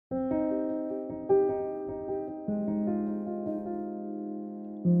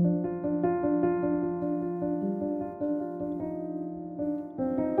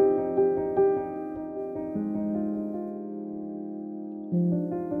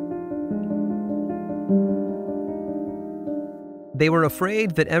They were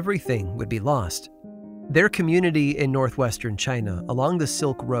afraid that everything would be lost. Their community in northwestern China along the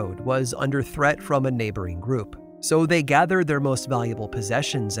Silk Road was under threat from a neighboring group, so they gathered their most valuable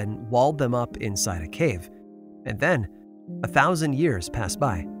possessions and walled them up inside a cave. And then, 1,000 years passed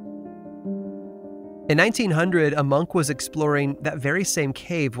by. In 1900, a monk was exploring that very same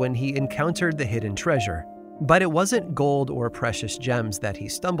cave when he encountered the hidden treasure. But it wasn't gold or precious gems that he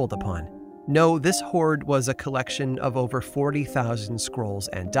stumbled upon. No, this hoard was a collection of over 40,000 scrolls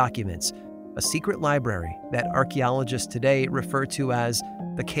and documents, a secret library that archaeologists today refer to as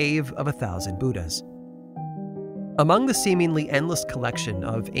the Cave of 1,000 Buddhas. Among the seemingly endless collection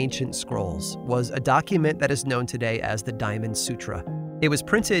of ancient scrolls was a document that is known today as the Diamond Sutra. It was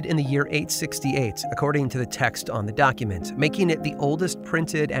printed in the year 868, according to the text on the document, making it the oldest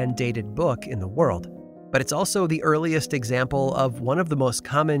printed and dated book in the world. But it's also the earliest example of one of the most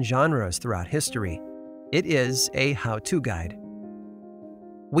common genres throughout history. It is a how-to guide.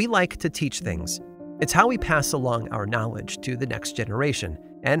 We like to teach things. It's how we pass along our knowledge to the next generation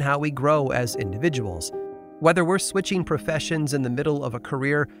and how we grow as individuals. Whether we're switching professions in the middle of a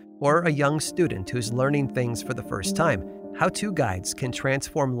career or a young student who's learning things for the first time, how-to guides can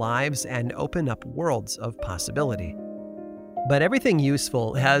transform lives and open up worlds of possibility. But everything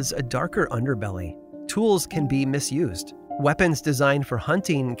useful has a darker underbelly. Tools can be misused. Weapons designed for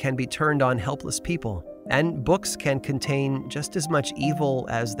hunting can be turned on helpless people, and books can contain just as much evil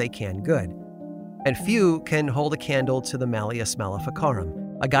as they can good. And few can hold a candle to the Malleus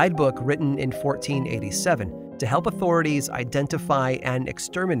Maleficarum, a guidebook written in 1487 to help authorities identify and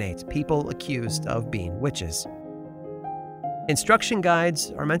exterminate people accused of being witches. Instruction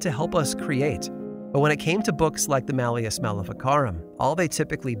guides are meant to help us create, but when it came to books like the Malleus Maleficarum, all they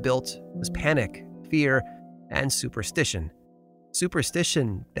typically built was panic, fear, and superstition.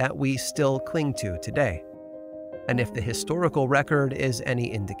 Superstition that we still cling to today. And if the historical record is any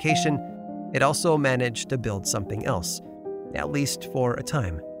indication, it also managed to build something else, at least for a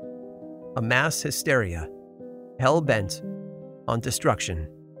time. A mass hysteria, hell-bent on destruction.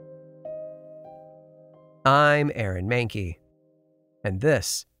 I'm Aaron Mahnke, and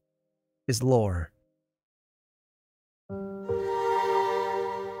this is Lore.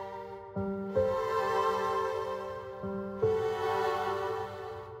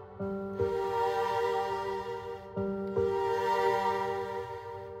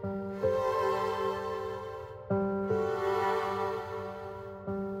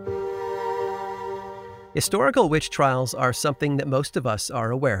 Historical witch trials are something that most of us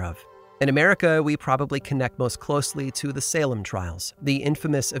are aware of. In America, we probably connect most closely to the Salem trials, the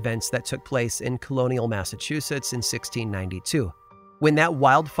infamous events that took place in colonial Massachusetts in 1692. When that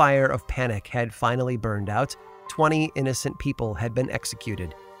wildfire of panic had finally burned out, 20 innocent people had been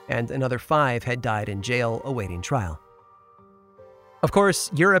executed, and another 5 had died in jail awaiting trial. Of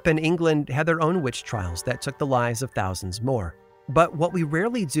course, Europe and England had their own witch trials that took the lives of thousands more. But what we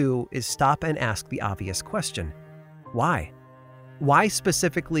rarely do is stop and ask the obvious question. Why? Why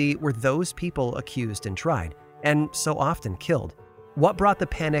specifically were those people accused and tried, and so often killed? What brought the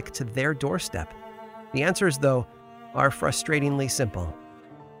panic to their doorstep? The answers, though, are frustratingly simple.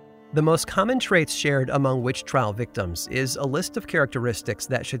 The most common traits shared among witch trial victims is a list of characteristics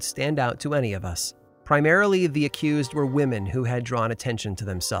that should stand out to any of us. Primarily, the accused were women who had drawn attention to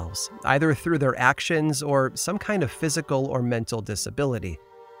themselves, either through their actions or some kind of physical or mental disability,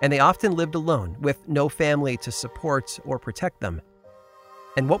 and they often lived alone with no family to support or protect them.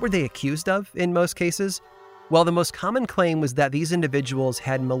 And what were they accused of in most cases? Well, the most common claim was that these individuals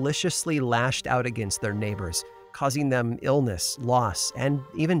had maliciously lashed out against their neighbors, causing them illness, loss, and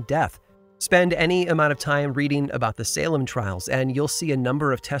even death. Spend any amount of time reading about the Salem trials, and you'll see a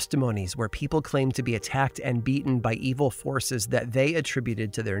number of testimonies where people claim to be attacked and beaten by evil forces that they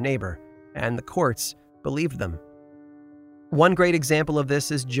attributed to their neighbor, and the courts believed them. One great example of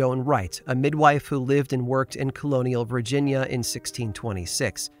this is Joan Wright, a midwife who lived and worked in colonial Virginia in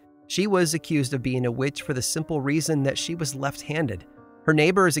 1626. She was accused of being a witch for the simple reason that she was left-handed. Her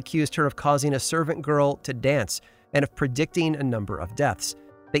neighbors accused her of causing a servant girl to dance and of predicting a number of deaths.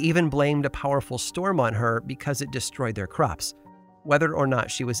 They even blamed a powerful storm on her because it destroyed their crops. Whether or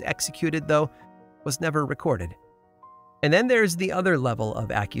not she was executed, though, was never recorded. And then there's the other level of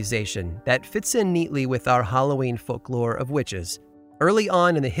accusation that fits in neatly with our Halloween folklore of witches. Early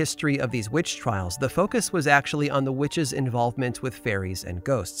on in the history of these witch trials, the focus was actually on the witches' involvement with fairies and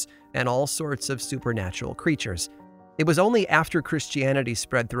ghosts, and all sorts of supernatural creatures. It was only after Christianity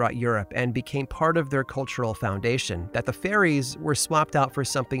spread throughout Europe and became part of their cultural foundation that the fairies were swapped out for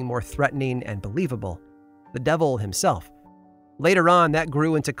something more threatening and believable: the devil himself. Later on, that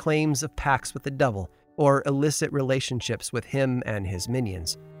grew into claims of pacts with the devil, or illicit relationships with him and his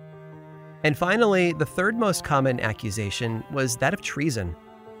minions. And finally, the third most common accusation was that of treason.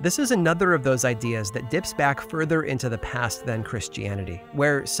 This is another of those ideas that dips back further into the past than Christianity,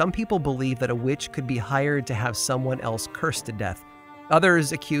 where some people believe that a witch could be hired to have someone else cursed to death.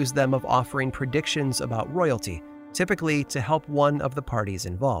 Others accuse them of offering predictions about royalty, typically to help one of the parties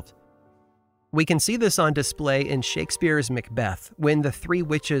involved. We can see this on display in Shakespeare's Macbeth, when the three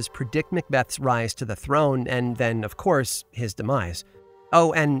witches predict Macbeth's rise to the throne and then, of course, his demise.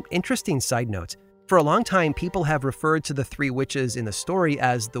 Oh, and interesting side note. For a long time, people have referred to the three witches in the story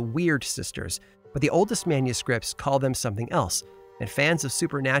as the Weird Sisters, but the oldest manuscripts call them something else, and fans of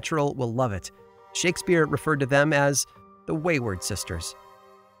Supernatural will love it. Shakespeare referred to them as the Wayward Sisters.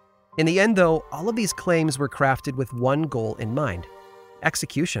 In the end, though, all of these claims were crafted with one goal in mind: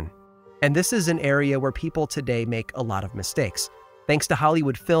 execution. And this is an area where people today make a lot of mistakes. Thanks to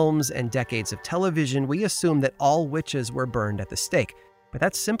Hollywood films and decades of television, we assume that all witches were burned at the stake, but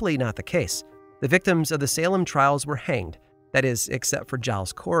that's simply not the case. The victims of the Salem trials were hanged, that is, except for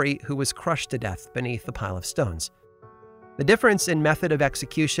Giles Corey, who was crushed to death beneath a pile of stones. The difference in method of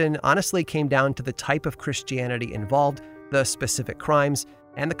execution honestly came down to the type of Christianity involved, the specific crimes,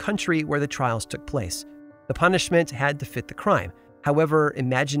 and the country where the trials took place. The punishment had to fit the crime, however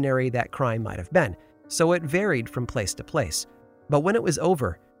imaginary that crime might have been, so it varied from place to place. But when it was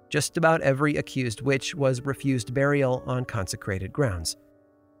over, just about every accused witch was refused burial on consecrated grounds.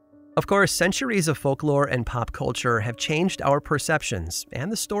 Of course, centuries of folklore and pop culture have changed our perceptions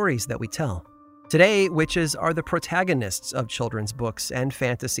and the stories that we tell. Today, witches are the protagonists of children's books and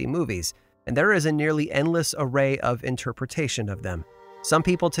fantasy movies, and there is a nearly endless array of interpretation of them. Some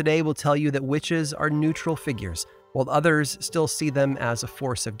people today will tell you that witches are neutral figures, while others still see them as a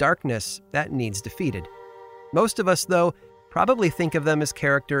force of darkness that needs defeated. Most of us, though, probably think of them as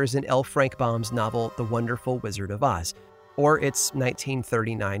characters in L. Frank Baum's novel The Wonderful Wizard of Oz, or its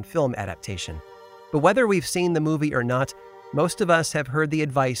 1939 film adaptation. But whether we've seen the movie or not, most of us have heard the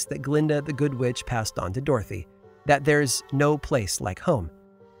advice that Glinda the Good Witch passed on to Dorothy, that there's no place like home.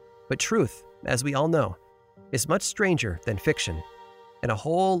 But truth, as we all know, is much stranger than fiction, and a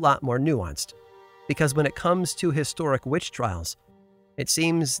whole lot more nuanced, because when it comes to historic witch trials, it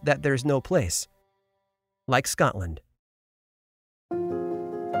seems that there's no place like Scotland.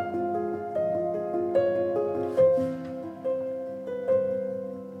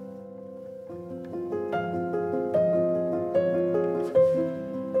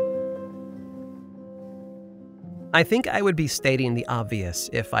 I think I would be stating the obvious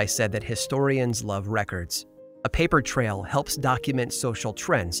if I said that historians love records. A paper trail helps document social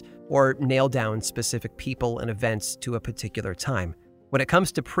trends or nail down specific people and events to a particular time. When it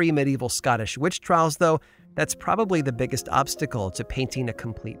comes to pre-medieval Scottish witch trials, though, that's probably the biggest obstacle to painting a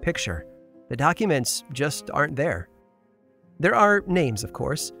complete picture. The documents just aren't there. There are names, of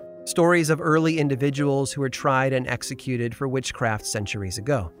course, stories of early individuals who were tried and executed for witchcraft centuries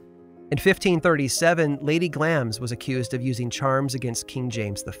ago. In 1537, Lady Glamis was accused of using charms against King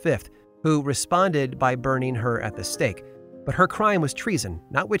James V, who responded by burning her at the stake. But her crime was treason,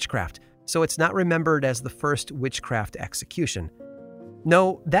 not witchcraft, so it's not remembered as the first witchcraft execution.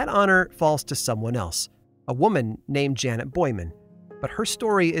 No, that honor falls to someone else, a woman named Janet Boyman. But her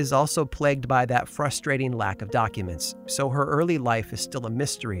story is also plagued by that frustrating lack of documents, so her early life is still a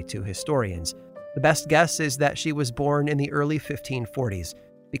mystery to historians. The best guess is that she was born in the early 1540s,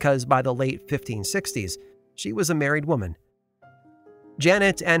 because by the late 1560s, she was a married woman.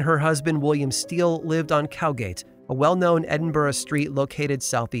 Janet and her husband William Steele lived on Cowgate, a well-known Edinburgh street located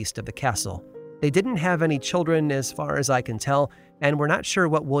southeast of the castle. They didn't have any children as far as I can tell, and we're not sure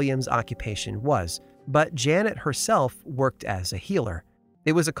what William's occupation was, but Janet herself worked as a healer.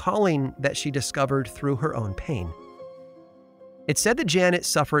 It was a calling that she discovered through her own pain. It's said that Janet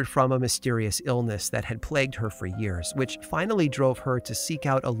suffered from a mysterious illness that had plagued her for years, which finally drove her to seek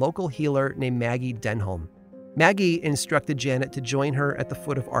out a local healer named Maggie Denholm. Maggie instructed Janet to join her at the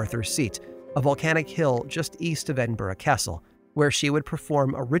foot of Arthur's Seat, a volcanic hill just east of Edinburgh Castle, where she would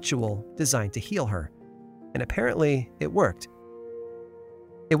perform a ritual designed to heal her. And apparently, it worked.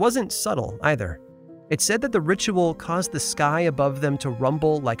 It wasn't subtle either. It said that the ritual caused the sky above them to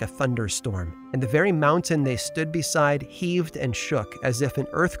rumble like a thunderstorm, and the very mountain they stood beside heaved and shook as if an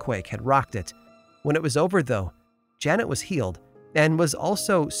earthquake had rocked it. When it was over, though, Janet was healed, and was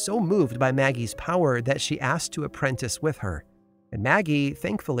also so moved by Maggie's power that she asked to apprentice with her. And Maggie,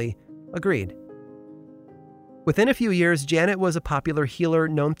 thankfully, agreed. Within a few years, Janet was a popular healer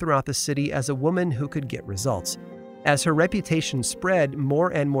known throughout the city as a woman who could get results. As her reputation spread,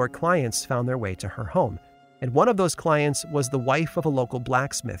 more and more clients found their way to her home, and one of those clients was the wife of a local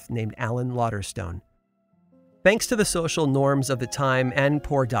blacksmith named Alan Lauderstone. Thanks to the social norms of the time and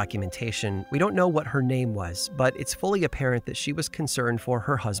poor documentation, we don't know what her name was, but it's fully apparent that she was concerned for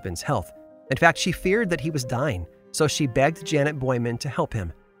her husband's health. In fact, she feared that he was dying, so she begged Janet Boyman to help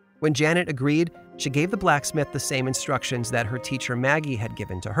him. When Janet agreed, she gave the blacksmith the same instructions that her teacher Maggie had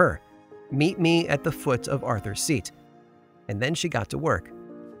given to her. "Meet me at the foot of Arthur's seat." And then she got to work.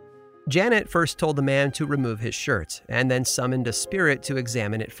 Janet first told the man to remove his shirt, and then summoned a spirit to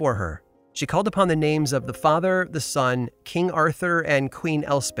examine it for her. She called upon the names of the Father, the Son, King Arthur, and Queen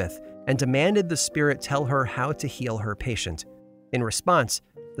Elspeth, and demanded the spirit tell her how to heal her patient. In response,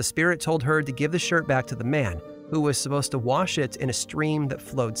 the spirit told her to give the shirt back to the man, who was supposed to wash it in a stream that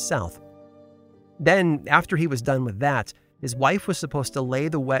flowed south. Then, after he was done with that, his wife was supposed to lay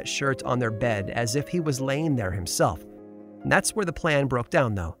the wet shirt on their bed as if he was laying there himself. And that's where the plan broke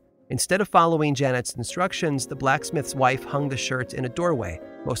down, though. Instead of following Janet's instructions, the blacksmith's wife hung the shirt in a doorway,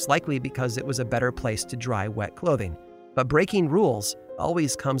 most likely because it was a better place to dry wet clothing. But breaking rules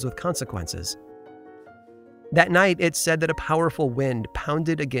always comes with consequences. That night, it's said that a powerful wind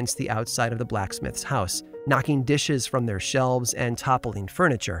pounded against the outside of the blacksmith's house, knocking dishes from their shelves and toppling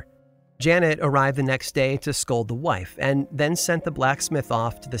furniture. Janet arrived the next day to scold the wife, and then sent the blacksmith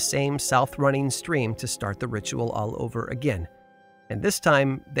off to the same south-running stream to start the ritual all over again. And this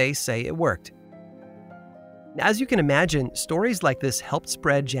time, they say it worked. As you can imagine, stories like this helped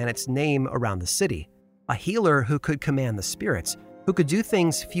spread Janet's name around the city. A healer who could command the spirits, who could do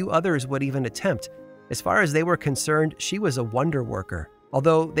things few others would even attempt. As far as they were concerned, she was a wonder worker,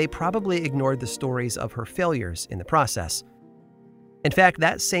 although they probably ignored the stories of her failures in the process. In fact,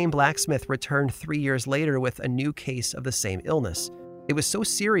 that same blacksmith returned 3 years later with a new case of the same illness. It was so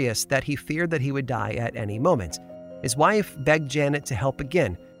serious that he feared that he would die at any moment. His wife begged Janet to help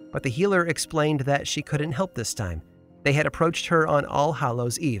again, but the healer explained that she couldn't help this time. They had approached her on All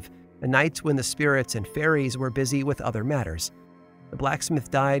Hallows' Eve, a night when the spirits and fairies were busy with other matters. The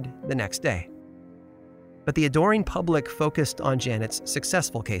blacksmith died the next day. But the adoring public focused on Janet's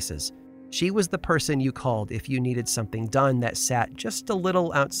successful cases. She was the person you called if you needed something done that sat just a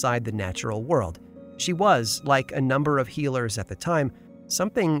little outside the natural world. She was, like a number of healers at the time,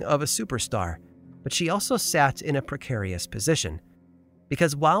 something of a superstar, but she also sat in a precarious position.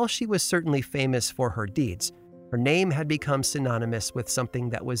 Because while she was certainly famous for her deeds, her name had become synonymous with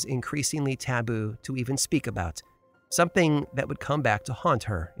something that was increasingly taboo to even speak about, something that would come back to haunt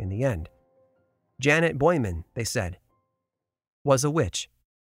her in the end. Janet Boyman, they said, was a witch.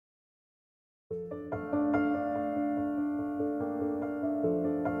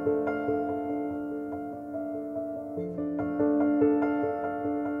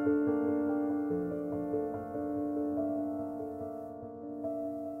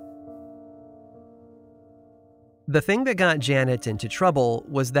 The thing that got Janet into trouble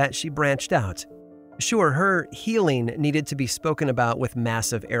was that she branched out. Sure, her healing needed to be spoken about with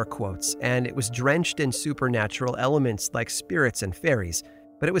massive air quotes, and it was drenched in supernatural elements like spirits and fairies,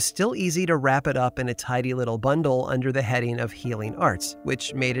 but it was still easy to wrap it up in a tidy little bundle under the heading of healing arts,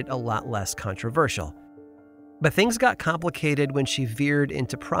 which made it a lot less controversial. But things got complicated when she veered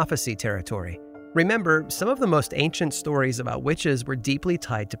into prophecy territory. Remember, some of the most ancient stories about witches were deeply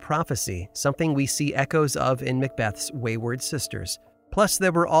tied to prophecy, something we see echoes of in Macbeth's Wayward Sisters. Plus,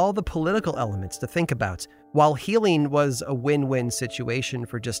 there were all the political elements to think about. While healing was a win-win situation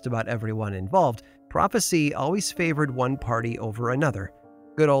for just about everyone involved, prophecy always favored one party over another.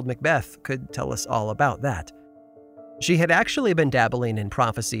 Good old Macbeth could tell us all about that. She had actually been dabbling in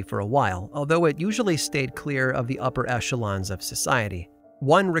prophecy for a while, although it usually stayed clear of the upper echelons of society.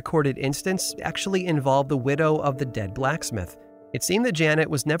 One recorded instance actually involved the widow of the dead blacksmith. It seemed that Janet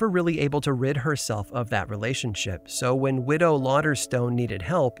was never really able to rid herself of that relationship, so when widow Lauderstone needed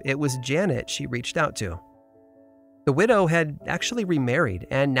help, it was Janet she reached out to. The widow had actually remarried,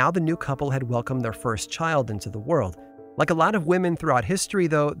 and now the new couple had welcomed their first child into the world. Like a lot of women throughout history,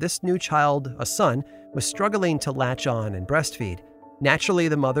 though, this new child, a son, was struggling to latch on and breastfeed. Naturally,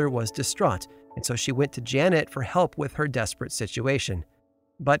 the mother was distraught, and so she went to Janet for help with her desperate situation.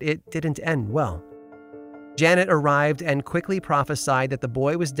 But it didn't end well. Janet arrived and quickly prophesied that the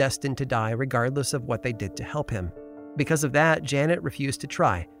boy was destined to die regardless of what they did to help him. Because of that, Janet refused to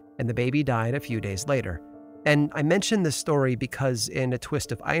try, and the baby died a few days later. And I mention this story because, in a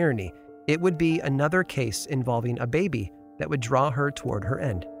twist of irony, it would be another case involving a baby that would draw her toward her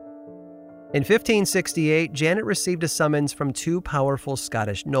end. In 1568, Janet received a summons from two powerful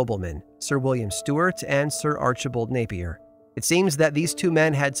Scottish noblemen, Sir William Stuart and Sir Archibald Napier. It seems that these two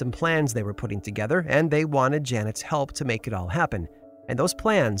men had some plans they were putting together, and they wanted Janet's help to make it all happen. And those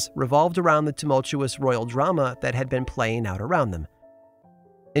plans revolved around the tumultuous royal drama that had been playing out around them.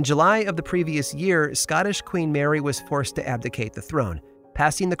 In July of the previous year, Scottish Queen Mary was forced to abdicate the throne,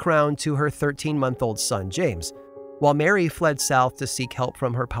 passing the crown to her 13-month-old son, James. While Mary fled south to seek help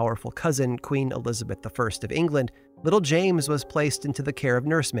from her powerful cousin, Queen Elizabeth I of England, little James was placed into the care of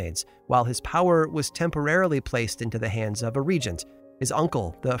nursemaids, while his power was temporarily placed into the hands of a regent, his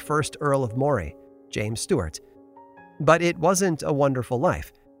uncle, the 1st Earl of Moray, James Stuart. But it wasn't a wonderful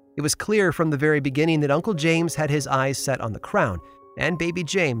life. It was clear from the very beginning that Uncle James had his eyes set on the crown, and baby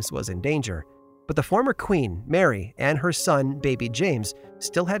James was in danger. But the former queen, Mary, and her son, baby James,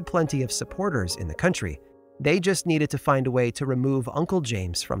 still had plenty of supporters in the country. They just needed to find a way to remove Uncle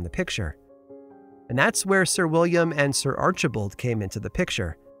James from the picture. And that's where Sir William and Sir Archibald came into the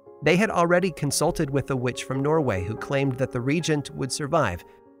picture. They had already consulted with a witch from Norway who claimed that the regent would survive.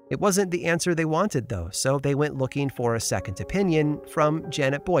 It wasn't the answer they wanted, though, so they went looking for a second opinion from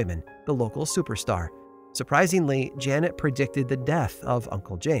Janet Boyman, the local superstar. Surprisingly, Janet predicted the death of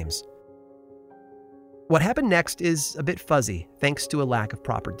Uncle James. What happened next is a bit fuzzy, thanks to a lack of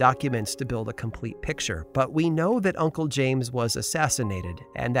proper documents to build a complete picture, but we know that Uncle James was assassinated,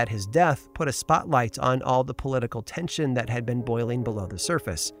 and that his death put a spotlight on all the political tension that had been boiling below the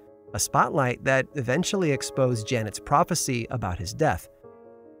surface. A spotlight that eventually exposed Janet's prophecy about his death.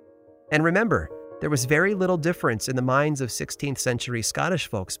 And remember, there was very little difference in the minds of 16th century Scottish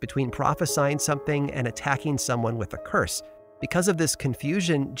folks between prophesying something and attacking someone with a curse. Because of this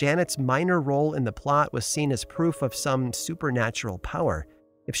confusion, Janet's minor role in the plot was seen as proof of some supernatural power.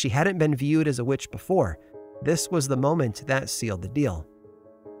 If she hadn't been viewed as a witch before, this was the moment that sealed the deal.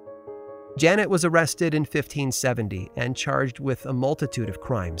 Janet was arrested in 1570 and charged with a multitude of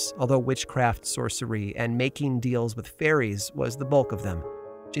crimes, although witchcraft, sorcery, and making deals with fairies was the bulk of them.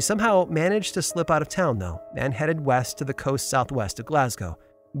 She somehow managed to slip out of town, though, and headed west to the coast southwest of Glasgow.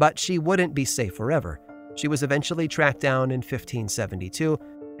 But she wouldn't be safe forever. She was eventually tracked down in 1572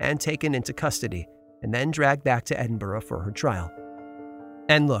 and taken into custody, and then dragged back to Edinburgh for her trial.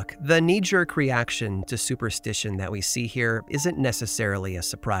 And look, the knee-jerk reaction to superstition that we see here isn't necessarily a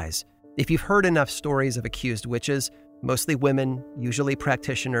surprise. If you've heard enough stories of accused witches, mostly women, usually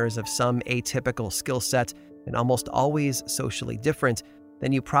practitioners of some atypical skill set, and almost always socially different,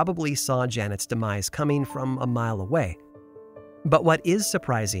 then you probably saw Janet's demise coming from a mile away. But what is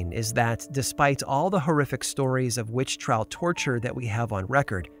surprising is that despite all the horrific stories of witch trial torture that we have on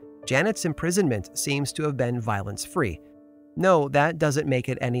record, Janet's imprisonment seems to have been violence-free. No, that doesn't make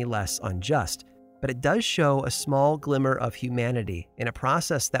it any less unjust, but it does show a small glimmer of humanity in a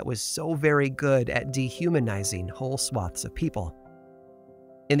process that was so very good at dehumanizing whole swaths of people.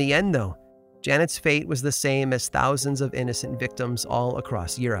 In the end, though, Janet's fate was the same as thousands of innocent victims all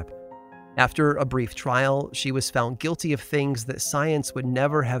across Europe. After a brief trial, she was found guilty of things that science would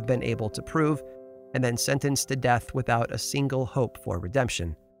never have been able to prove, and then sentenced to death without a single hope for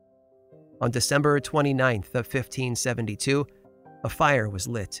redemption. On December 29th of 1572, a fire was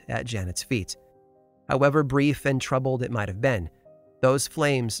lit at Janet's feet. However brief and troubled it might have been, those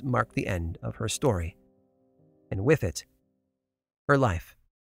flames marked the end of her story. And with it, her life.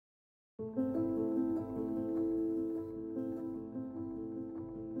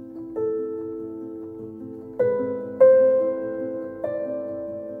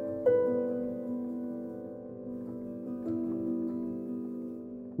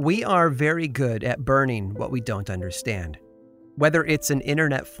 We are very good at burning what we don't understand. Whether it's an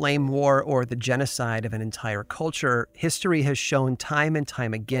internet flame war or the genocide of an entire culture, history has shown time and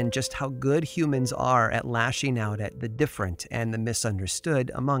time again just how good humans are at lashing out at the different and the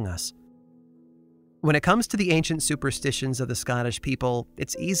misunderstood among us. When it comes to the ancient superstitions of the Scottish people,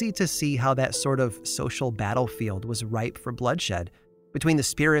 it's easy to see how that sort of social battlefield was ripe for bloodshed. Between the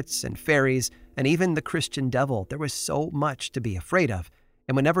spirits and fairies and even the Christian devil, there was so much to be afraid of.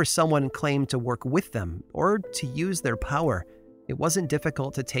 And whenever someone claimed to work with them or to use their power, it wasn't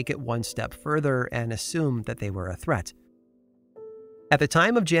difficult to take it one step further and assume that they were a threat. At the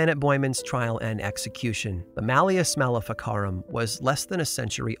time of Janet Boyman's trial and execution, the Malleus Maleficarum was less than a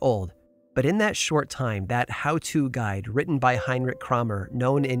century old. But in that short time, that how-to guide written by Heinrich Kramer,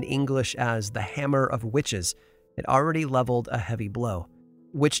 known in English as the Hammer of Witches, had already leveled a heavy blow.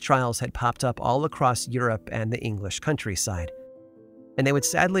 Witch trials had popped up all across Europe and the English countryside. And they would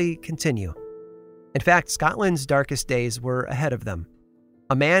sadly continue. In fact, Scotland's darkest days were ahead of them.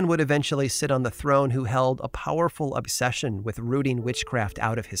 A man would eventually sit on the throne who held a powerful obsession with rooting witchcraft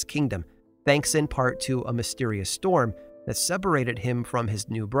out of his kingdom, thanks in part to a mysterious storm that separated him from his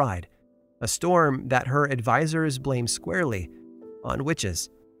new bride, a storm that her advisors blamed squarely on witches.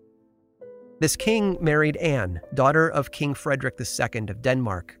 This king married Anne, daughter of King Frederick II of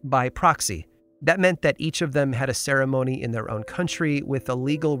Denmark, by proxy, That meant that each of them had a ceremony in their own country with a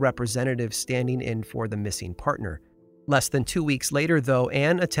legal representative standing in for the missing partner. Less than 2 weeks later, though,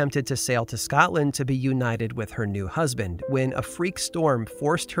 Anne attempted to sail to Scotland to be united with her new husband when a freak storm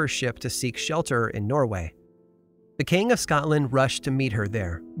forced her ship to seek shelter in Norway. The King of Scotland rushed to meet her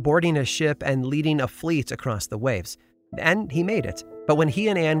there, boarding a ship and leading a fleet across the waves. And he made it. But when he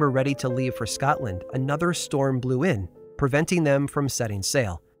and Anne were ready to leave for Scotland, another storm blew in, preventing them from setting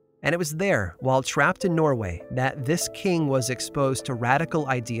sail. And it was there, while trapped in Norway, that this king was exposed to radical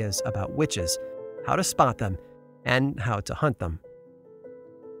ideas about witches, how to spot them, and how to hunt them.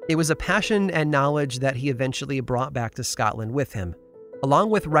 It was a passion and knowledge that he eventually brought back to Scotland with him, along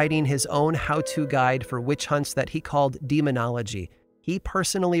with writing his own how-to guide for witch hunts that he called Demonology. He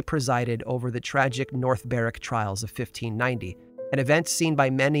personally presided over the tragic North Berwick trials of 1590, an event seen by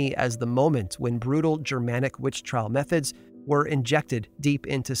many as the moment when brutal Germanic witch trial methods were injected deep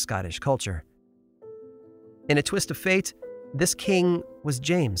into Scottish culture. In a twist of fate, this king was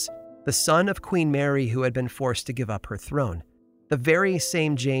James, the son of Queen Mary who had been forced to give up her throne, the very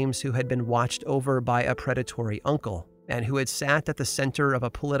same James who had been watched over by a predatory uncle and who had sat at the center of a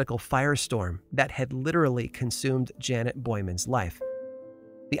political firestorm that had literally consumed Janet Boyman's life.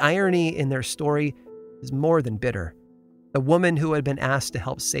 The irony in their story is more than bitter. The woman who had been asked to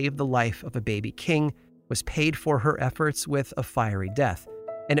help save the life of a baby king was paid for her efforts with a fiery death,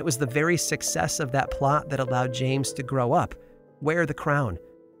 and it was the very success of that plot that allowed James to grow up, wear the crown,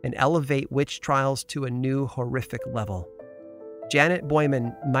 and elevate witch trials to a new horrific level. Janet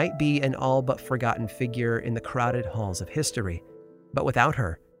Boyman might be an all but forgotten figure in the crowded halls of history, but without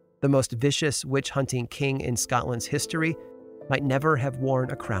her, the most vicious witch-hunting king in Scotland's history might never have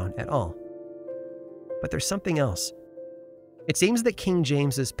worn a crown at all. But there's something else. It seems that King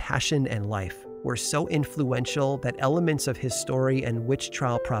James's passion and life were so influential that elements of his story and witch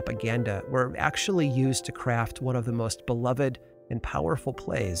trial propaganda were actually used to craft one of the most beloved and powerful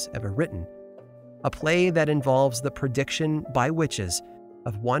plays ever written. A play that involves the prediction by witches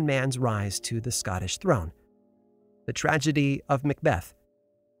of one man's rise to the Scottish throne. The Tragedy of Macbeth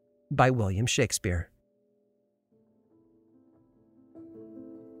by William Shakespeare.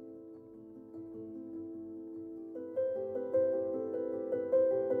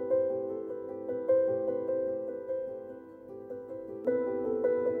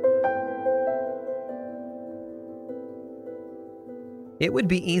 It would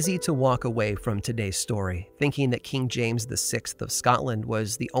be easy to walk away from today's story, thinking that King James VI of Scotland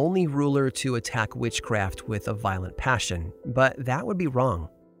was the only ruler to attack witchcraft with a violent passion, but that would be wrong.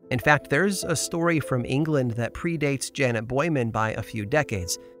 In fact, there's a story from England that predates Janet Boyman by a few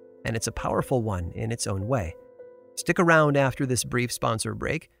decades, and it's a powerful one in its own way. Stick around after this brief sponsor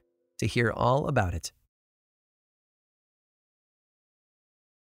break to hear all about it.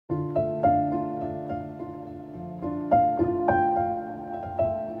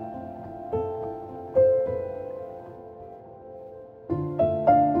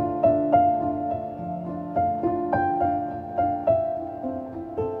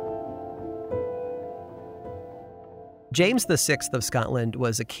 James VI of Scotland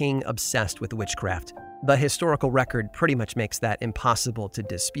was a king obsessed with witchcraft. The historical record pretty much makes that impossible to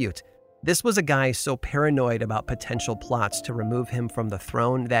dispute. This was a guy so paranoid about potential plots to remove him from the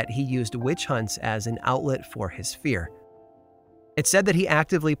throne that he used witch hunts as an outlet for his fear. It's said that he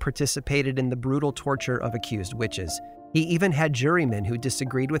actively participated in the brutal torture of accused witches. He even had jurymen who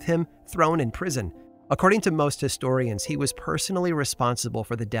disagreed with him thrown in prison. According to most historians, he was personally responsible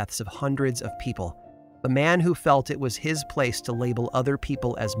for the deaths of hundreds of people. The man who felt it was his place to label other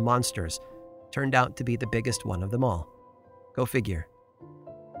people as monsters turned out to be the biggest one of them all. Go figure.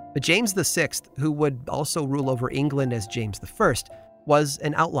 But James VI, who would also rule over England as James I, was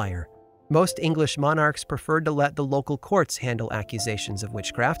an outlier. Most English monarchs preferred to let the local courts handle accusations of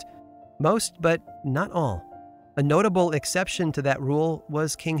witchcraft. Most, but not all. A notable exception to that rule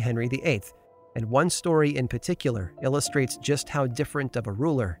was King Henry VIII, and one story in particular illustrates just how different of a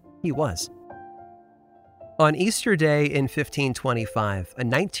ruler he was. On Easter Day in 1525, a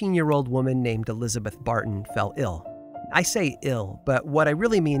 19-year-old woman named Elizabeth Barton fell ill. I say ill, but what I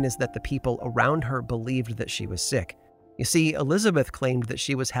really mean is that the people around her believed that she was sick. You see, Elizabeth claimed that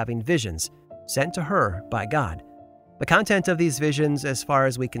she was having visions, sent to her by God. The content of these visions, as far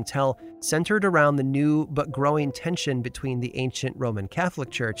as we can tell, centered around the new but growing tension between the ancient Roman Catholic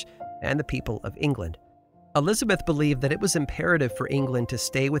Church and the people of England. Elizabeth believed that it was imperative for England to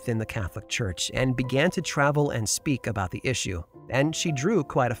stay within the Catholic Church and began to travel and speak about the issue, and she drew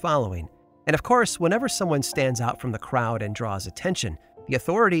quite a following. And of course, whenever someone stands out from the crowd and draws attention, the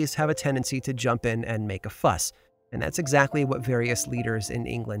authorities have a tendency to jump in and make a fuss, and that's exactly what various leaders in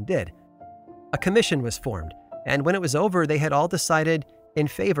England did. A commission was formed, and when it was over, they had all decided in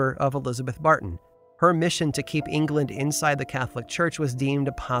favor of Elizabeth Barton. Her mission to keep England inside the Catholic Church was deemed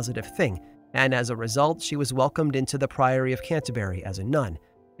a positive thing, and as a result, she was welcomed into the Priory of Canterbury as a nun,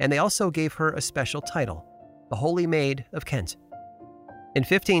 and they also gave her a special title, the Holy Maid of Kent. In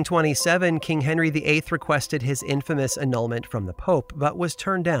 1527, King Henry VIII requested his infamous annulment from the Pope, but was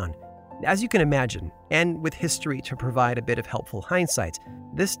turned down. As you can imagine, and with history to provide a bit of helpful hindsight,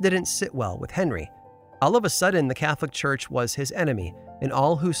 this didn't sit well with Henry. All of a sudden, the Catholic Church was his enemy, and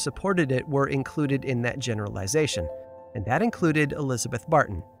all who supported it were included in that generalization, and that included Elizabeth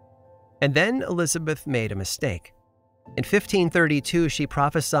Barton. And then Elizabeth made a mistake. In 1532, she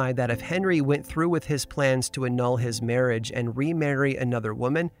prophesied that if Henry went through with his plans to annul his marriage and remarry another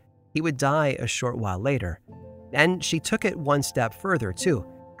woman, he would die a short while later. And she took it one step further, too,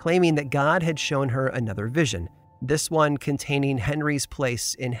 claiming that God had shown her another vision, this one containing Henry's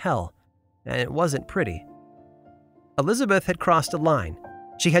place in hell, and it wasn't pretty. Elizabeth had crossed a line.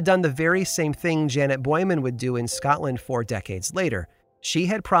 She had done the very same thing Janet Boyman would do in Scotland 4 decades later. She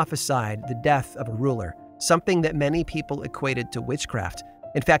had prophesied the death of a ruler, something that many people equated to witchcraft.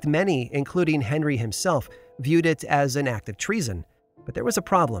 In fact, many, including Henry himself, viewed it as an act of treason. But there was a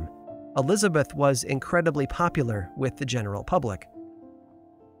problem. Elizabeth was incredibly popular with the general public.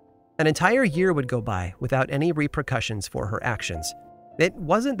 An entire year would go by without any repercussions for her actions. It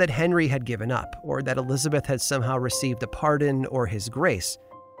wasn't that Henry had given up, or that Elizabeth had somehow received a pardon or his grace.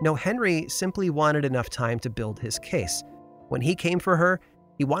 No, Henry simply wanted enough time to build his case. When he came for her,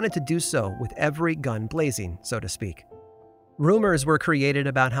 he wanted to do so with every gun blazing, so to speak. Rumors were created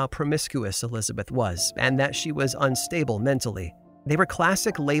about how promiscuous Elizabeth was, and that she was unstable mentally. They were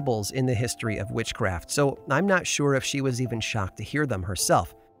classic labels in the history of witchcraft, so I'm not sure if she was even shocked to hear them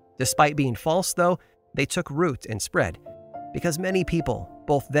herself. Despite being false, though, they took root and spread, because many people,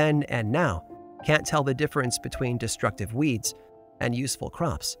 both then and now, can't tell the difference between destructive weeds and useful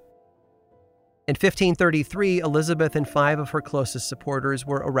crops. In 1533, Elizabeth and 5 of her closest supporters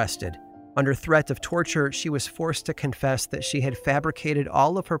were arrested. Under threat of torture, she was forced to confess that she had fabricated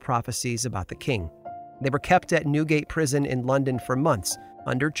all of her prophecies about the king. They were kept at Newgate Prison in London for months,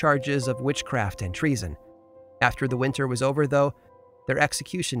 under charges of witchcraft and treason. After the winter was over, though, their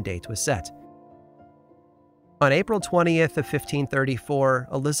execution date was set. On April 20th of 1534,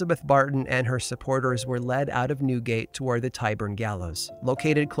 Elizabeth Barton and her supporters were led out of Newgate toward the Tyburn Gallows,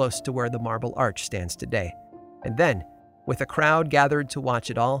 located close to where the Marble Arch stands today. And then, with a crowd gathered to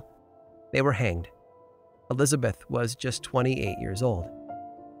watch it all, they were hanged. Elizabeth was just 28 years old.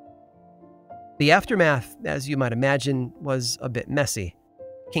 The aftermath, as you might imagine, was a bit messy.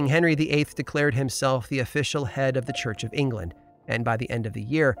 King Henry VIII declared himself the official head of the Church of England, and by the end of the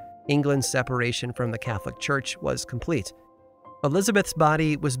year, England's separation from the Catholic Church was complete. Elizabeth's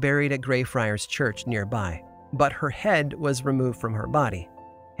body was buried at Greyfriars Church nearby, but her head was removed from her body.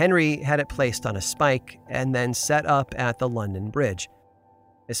 Henry had it placed on a spike and then set up at the London Bridge.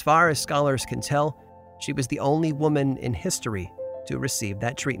 As far as scholars can tell, she was the only woman in history to receive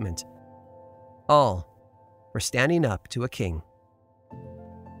that treatment. All for standing up to a king.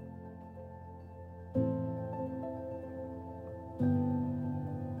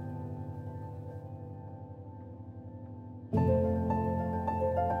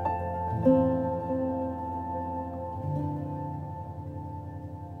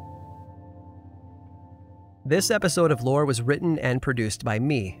 This episode of Lore was written and produced by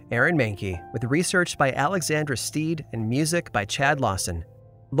me, Aaron Mahnke, with research by Alexandra Steed and music by Chad Lawson.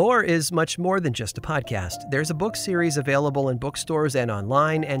 Lore is much more than just a podcast. There's a book series available in bookstores and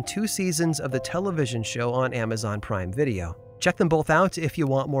online, and 2 seasons of the television show on Amazon Prime Video. Check them both out if you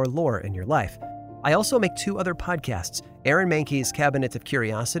want more lore in your life. I also make 2 other podcasts, Aaron Mahnke's Cabinet of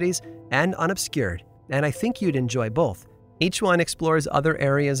Curiosities and Unobscured, and I think you'd enjoy both. Each one explores other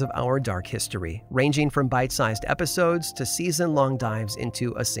areas of our dark history, ranging from bite-sized episodes to season-long dives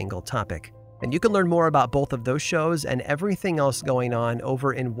into a single topic. And you can learn more about both of those shows and everything else going on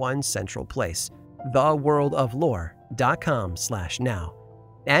over in one central place, theworldoflore.com/now.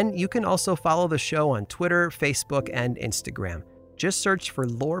 And you can also follow the show on Twitter, Facebook, and Instagram. Just search for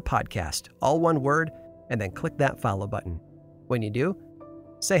Lore Podcast, all one word, and then click that follow button. When you do,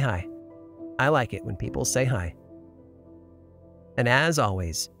 say hi. I like it when people say hi. And as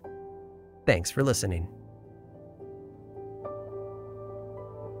always, thanks for listening.